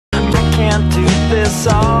can't do this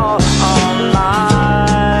all on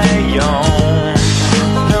my own.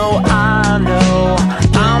 No, I know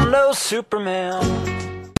I'm no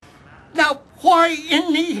Superman. Now, why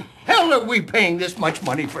in the hell are we paying this much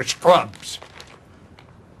money for scrubs?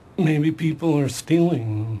 Maybe people are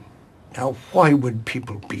stealing. Now, why would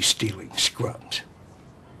people be stealing scrubs?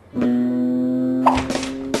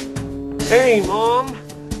 Hey, Mom.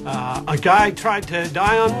 A guy tried to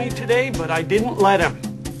die on me today, but I didn't let him.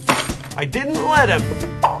 I didn't let him.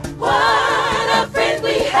 What a friend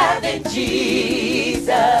we have in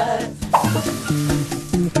Jesus.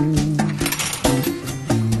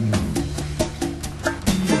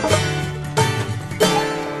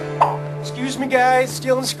 Excuse me, guys.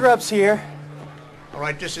 Stealing scrubs here. All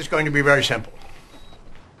right, this is going to be very simple.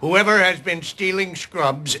 Whoever has been stealing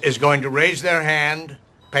scrubs is going to raise their hand,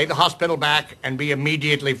 pay the hospital back, and be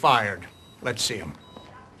immediately fired. Let's see them.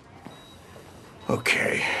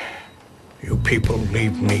 Okay. You people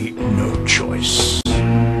leave me no choice.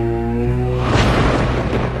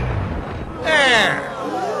 There!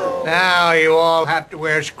 Now you all have to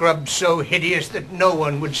wear scrubs so hideous that no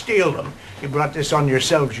one would steal them. You brought this on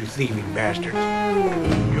yourselves, you thieving bastards.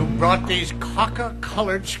 You brought these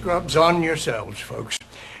caca-colored scrubs on yourselves, folks.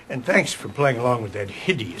 And thanks for playing along with that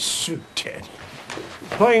hideous suit, Ted.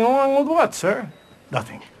 Playing along with what, sir?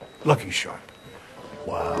 Nothing. Looking sharp.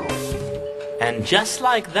 Wow. And just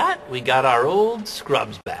like that, we got our old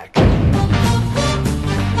scrubs back.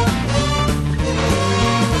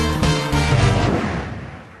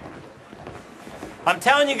 I'm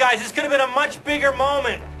telling you guys, this could have been a much bigger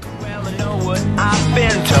moment. Well, I know what I've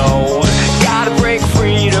been told. Gotta break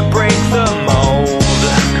free to break the mold.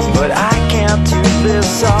 But I can't do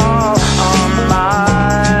this all on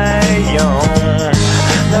my own.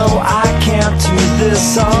 No, I can't do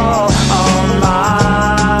this all on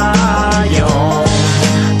my own.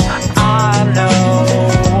 I know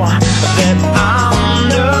that I'm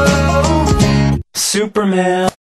no Superman.